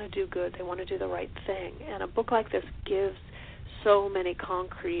 They want to do good. They want to do the right thing. And a book like this gives so many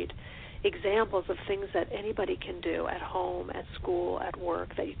concrete examples of things that anybody can do at home, at school, at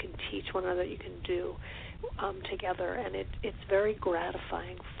work, that you can teach one another, that you can do together. And it's very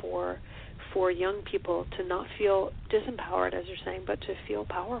gratifying for young people to not feel disempowered, as you're saying, but to feel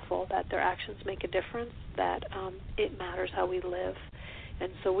powerful, that their actions make a difference, that it matters how we live.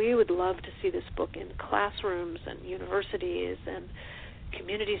 And so we would love to see this book in classrooms and universities and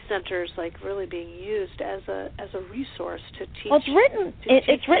community centers, like really being used as a resource to teach. Well,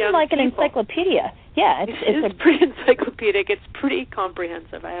 it's written like an encyclopedia. Yeah, it's pretty encyclopedic. It's pretty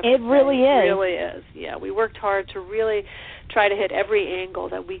comprehensive. I have to say. It really is. It really is. Yeah, we worked hard to really try to hit every angle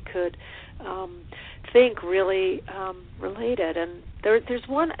that we could think really related. And there's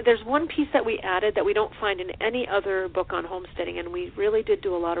one piece that we added that we don't find in any other book on homesteading, and we really did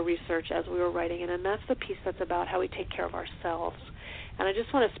do a lot of research as we were writing it, and that's the piece that's about how we take care of ourselves. And I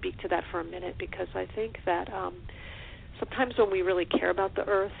just want to speak to that for a minute, because I think that sometimes when we really care about the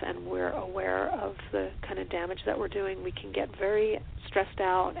earth and we're aware of the kind of damage that we're doing, we can get very stressed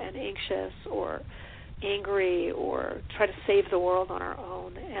out and anxious or angry or try to save the world on our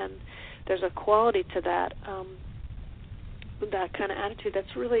own. And there's a quality to that kind of attitude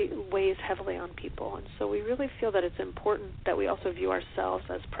that's really weighs heavily on people. And so we really feel that it's important that we also view ourselves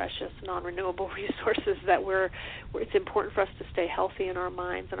as precious, non-renewable resources, that it's important for us to stay healthy in our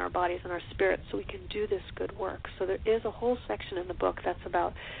minds and our bodies and our spirits so we can do this good work. So there is a whole section in the book that's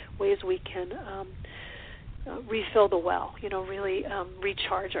about ways we can refill the well, really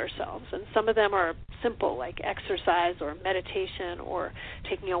recharge ourselves. And some of them are simple, like exercise or meditation or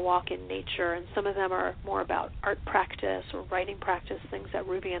taking a walk in nature. And some of them are more about art practice or writing practice, things that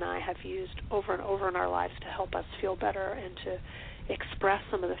Ruby and I have used over and over in our lives to help us feel better and to express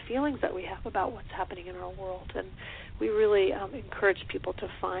some of the feelings that we have about what's happening in our world. And we really encourage people to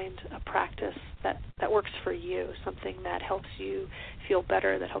find a practice that works for you, something that helps you feel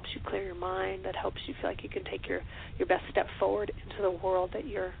better, that helps you clear your mind, that helps you feel like you can take your best step forward into the world that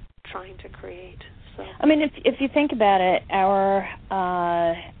you're trying to create. So, I mean, if you think about it, our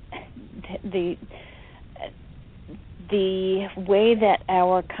the way that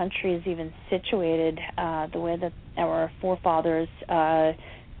our country is even situated, the way that our forefathers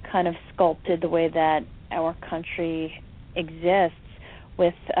kind of sculpted the way that our country exists,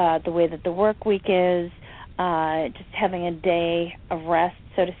 with the way that the work week is, just having a day of rest,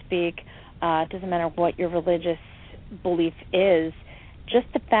 so to speak. It doesn't matter what your religious belief is. Just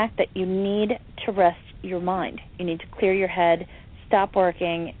the fact that you need to rest your mind. You need to clear your head, stop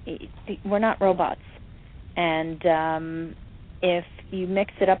working. We're not robots. And if you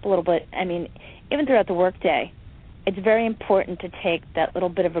mix it up a little bit, I mean, even throughout the workday, it's very important to take that little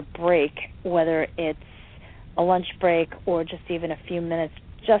bit of a break, whether it's a lunch break or just even a few minutes,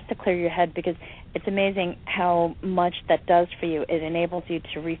 just to clear your head, because it's amazing how much that does for you. It enables you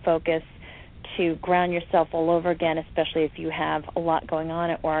to refocus, to ground yourself all over again, especially if you have a lot going on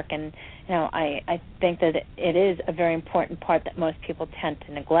at work. And, you know, I think that it is a very important part that most people tend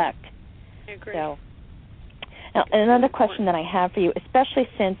to neglect. I agree. So, now, another question that I have for you, especially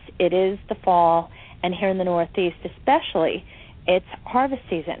since it is the fall, and here in the Northeast especially, it's harvest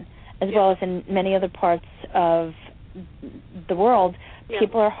season, as well as in many other parts of the world,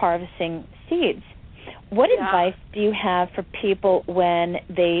 people are harvesting seeds. What advice do you have for people when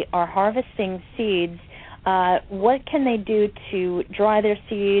they are harvesting seeds? What can they do to dry their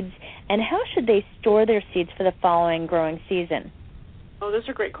seeds, and how should they store their seeds for the following growing season? Oh, those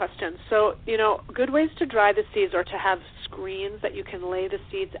are great questions. So, you know, good ways to dry the seeds are to have screens that you can lay the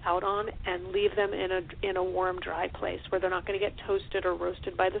seeds out on and leave them in a warm, dry place where they're not going to get toasted or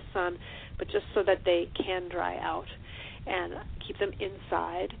roasted by the sun, but just so that they can dry out, and keep them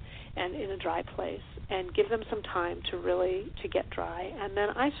inside and in a dry place, and give them some time to get dry. And then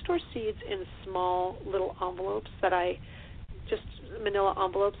I store seeds in small little envelopes just manila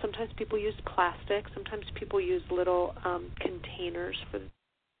envelopes. Sometimes people use plastic. Sometimes people use little containers for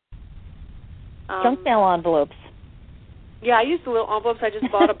junk mail envelopes. Yeah, I use the little envelopes. I just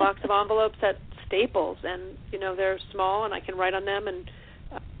bought a box of envelopes at Staples, and you know they're small, and I can write on them. And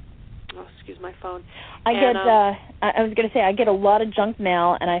excuse my phone. I was going to say I get a lot of junk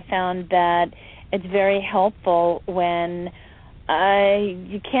mail, and I found that it's very helpful when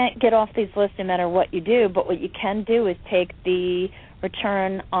you can't get off these lists no matter what you do, but what you can do is take the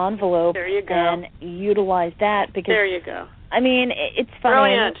return envelope and utilize that. Because there you go. I mean, it's funny.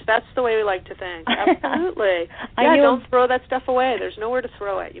 Brilliant. That's the way we like to think. Absolutely. Don't throw that stuff away. There's nowhere to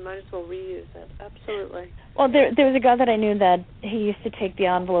throw it. You might as well reuse it. Absolutely. Well, there was a guy that I knew that he used to take the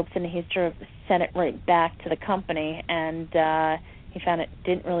envelopes and he used to send it right back to the company, and he found it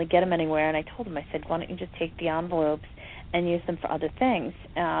didn't really get him anywhere. And I told him, I said, why don't you just take the envelopes and use them for other things,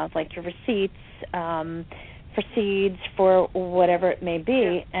 like your receipts, for seeds, for whatever it may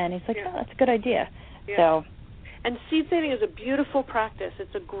be. And he's like, oh, that's a good idea. So. And seed saving is a beautiful practice.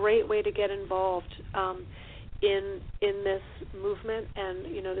 It's a great way to get involved in this movement. And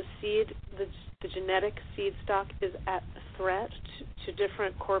you know, the genetic seed stock is at threat to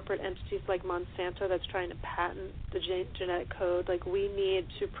different corporate entities like Monsanto that's trying to patent the genetic code. Like, we need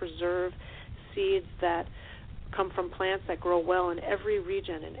to preserve seeds that come from plants that grow well in every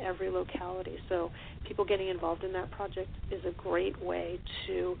region, in every locality. So people getting involved in that project is a great way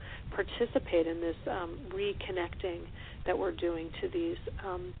to participate in this reconnecting that we're doing to these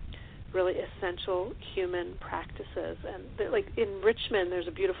really essential human practices. And like in Richmond, there's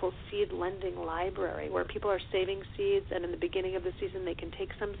a beautiful seed lending library where people are saving seeds, and in the beginning of the season they can take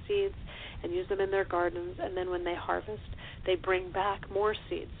some seeds and use them in their gardens, and then when they harvest, they bring back more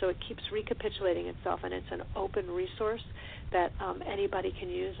seeds. So it keeps recapitulating itself, and it's an open resource that anybody can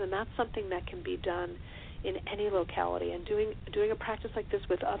use, and that's something that can be done in any locality. And doing a practice like this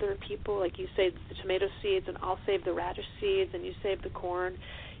with other people, like you save the tomato seeds and I'll save the radish seeds and you save the corn.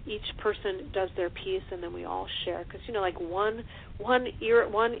 Each person does their piece, and then we all share. Because you know, like one ear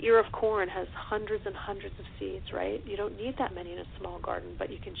of corn has hundreds and hundreds of seeds, right? You don't need that many in a small garden, but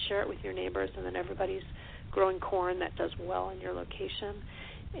you can share it with your neighbors, and then everybody's growing corn that does well in your location,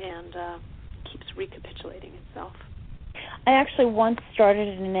 and keeps recapitulating itself. I actually once started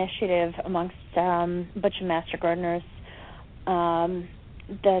an initiative amongst a bunch of master gardeners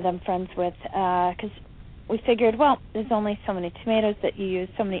that I'm friends with, because we figured, well, there's only so many tomatoes that you use,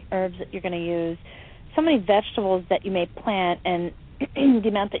 so many herbs that you're going to use, so many vegetables that you may plant, and the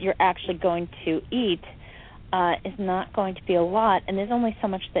amount that you're actually going to eat is not going to be a lot, and there's only so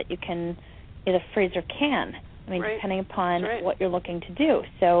much that you can either freeze or can, depending upon what you're looking to do.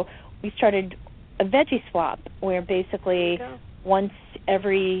 So we started a veggie swap, where basically once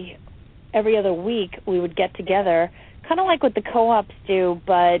every other week we would get together, kind of like what the co-ops do,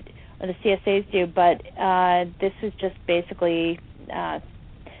 or the CSAs do, but this was just basically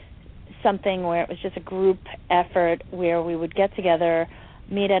something where it was just a group effort where we would get together,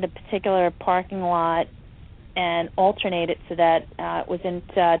 meet at a particular parking lot, and alternate it so that it wasn't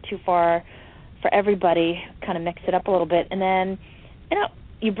too far for everybody, kind of mix it up a little bit. And then,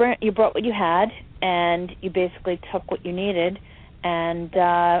 you brought what you had, and you basically took what you needed, and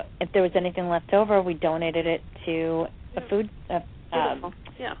if there was anything left over, we donated it to a food, the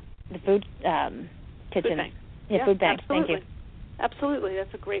food kitchen. Food bank. Yeah, food bank. Absolutely. Thank you. Absolutely,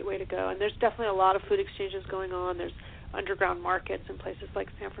 that's a great way to go. And there's definitely a lot of food exchanges going on. There's underground markets in places like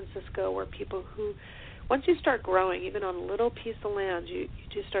San Francisco where people who, once you start growing, even on a little piece of land, you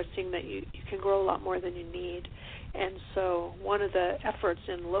do start seeing that you can grow a lot more than you need. And so one of the efforts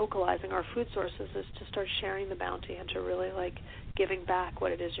in localizing our food sources is to start sharing the bounty and to really like giving back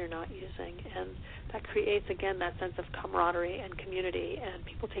what it is you're not using. And that creates, again, that sense of camaraderie and community and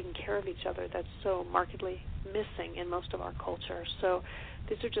people taking care of each other that's so markedly missing in most of our culture. So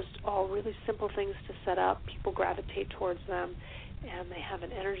these are just all really simple things to set up. People gravitate towards them, and they have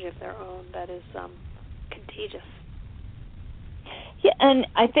an energy of their own that is contagious. Yeah, and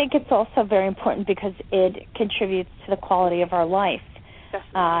I think it's also very important because it contributes to the quality of our life.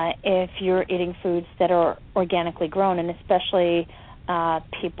 If you're eating foods that are organically grown, and especially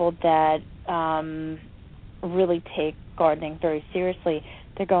people that really take gardening very seriously,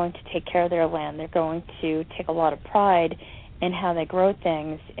 they're going to take care of their land. They're going to take a lot of pride in how they grow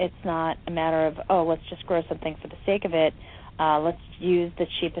things. It's not a matter of, oh, let's just grow something for the sake of it. Let's use the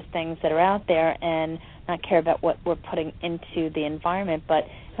cheapest things that are out there and not care about what we're putting into the environment, but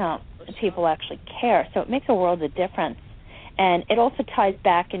people actually care. So it makes a world of difference. And it also ties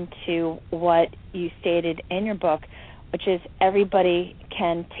back into what you stated in your book, which is everybody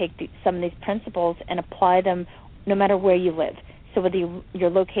can take some of these principles and apply them no matter where you live. So whether you're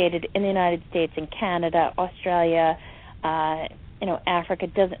located in the United States, in Canada, Australia, Africa,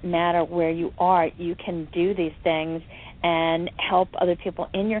 it doesn't matter where you are. You can do these things and help other people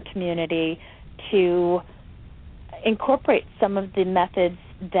in your community to incorporate some of the methods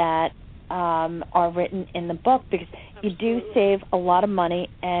that are written in the book, because you do save a lot of money,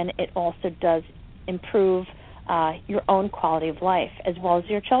 and it also does improve your own quality of life as well as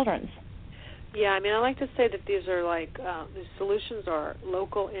your children's. Yeah, I mean, I like to say that these are like, these solutions are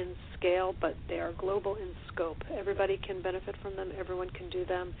local in scale, but they are global in scope. Everybody can benefit from them. Everyone can do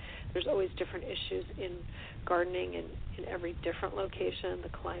them. There's always different issues in gardening in every different location, the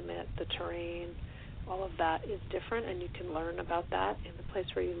climate, the terrain, all of that is different, and you can learn about that in the place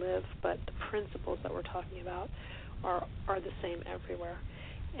where you live, but the principles that we're talking about are the same everywhere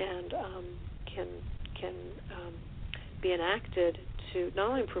and can be enacted to not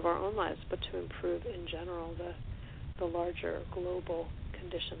only improve our own lives, but to improve in general the larger global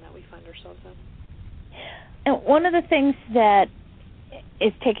condition that we find ourselves in. And one of the things that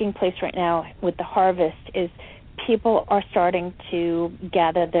is taking place right now with the harvest is people are starting to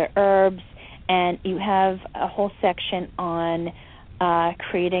gather their herbs, and you have a whole section on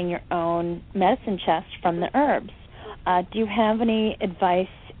creating your own medicine chest from the herbs. Do you have any advice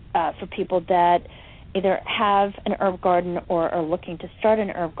for people that either have an herb garden or are looking to start an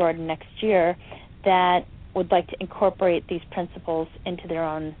herb garden next year that would like to incorporate these principles into their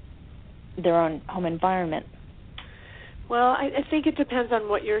own home environment? Well, I think it depends on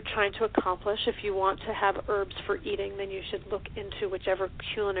what you're trying to accomplish. If you want to have herbs for eating, then you should look into whichever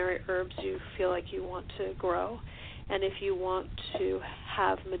culinary herbs you feel like you want to grow. And if you want to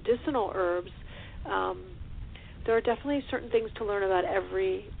have medicinal herbs, there are definitely certain things to learn about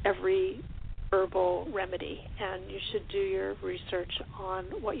every herbal remedy, and you should do your research on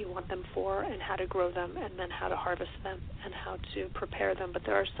what you want them for and how to grow them and then how to harvest them and how to prepare them. But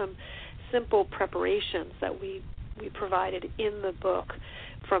there are some simple preparations that we provided in the book,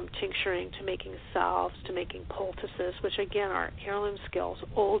 from tincturing to making salves to making poultices, which again are heirloom skills,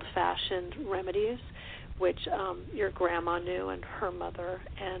 old-fashioned remedies, which your grandma knew and her mother,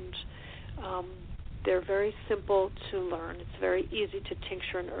 and they're very simple to learn. It's very easy to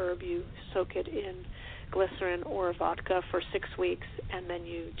tincture an herb. You soak it in glycerin or vodka for 6 weeks, and then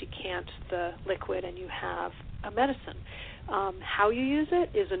you decant the liquid, and you have a medicine. How you use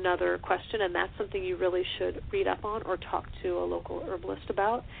it is another question, and that's something you really should read up on or talk to a local herbalist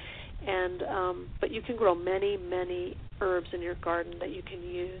about. And but you can grow many, many herbs in your garden that you can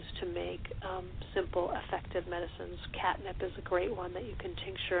use to make simple, effective medicines. Catnip is a great one that you can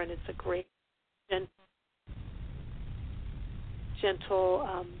tincture, and it's a great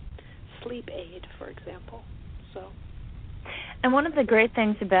gentle sleep aid, for example. And one of the great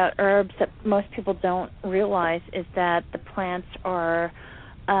things about herbs that most people don't realize is that the plants are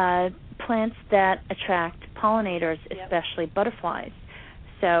plants that attract pollinators, especially butterflies.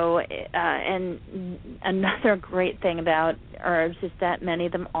 So, and another great thing about herbs is that many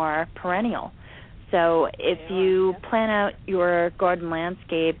of them are perennial. So if you plan out your garden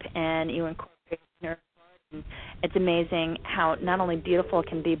landscape and you incorporate your It's amazing how not only beautiful it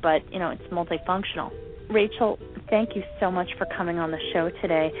can be, but, it's multifunctional. Rachel, thank you so much for coming on the show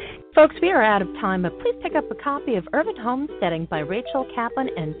today. Folks, we are out of time, but please pick up a copy of Urban Homesteading by Rachel Kaplan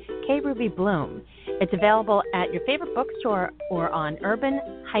and K. Ruby Bloom. It's available at your favorite bookstore or on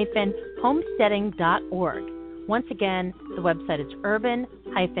urban-homesteading.org. Once again, the website is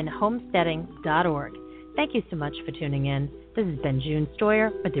urban-homesteading.org. Thank you so much for tuning in. This has been June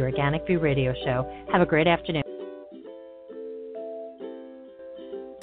Stoyer with the Organic View Radio Show. Have a great afternoon.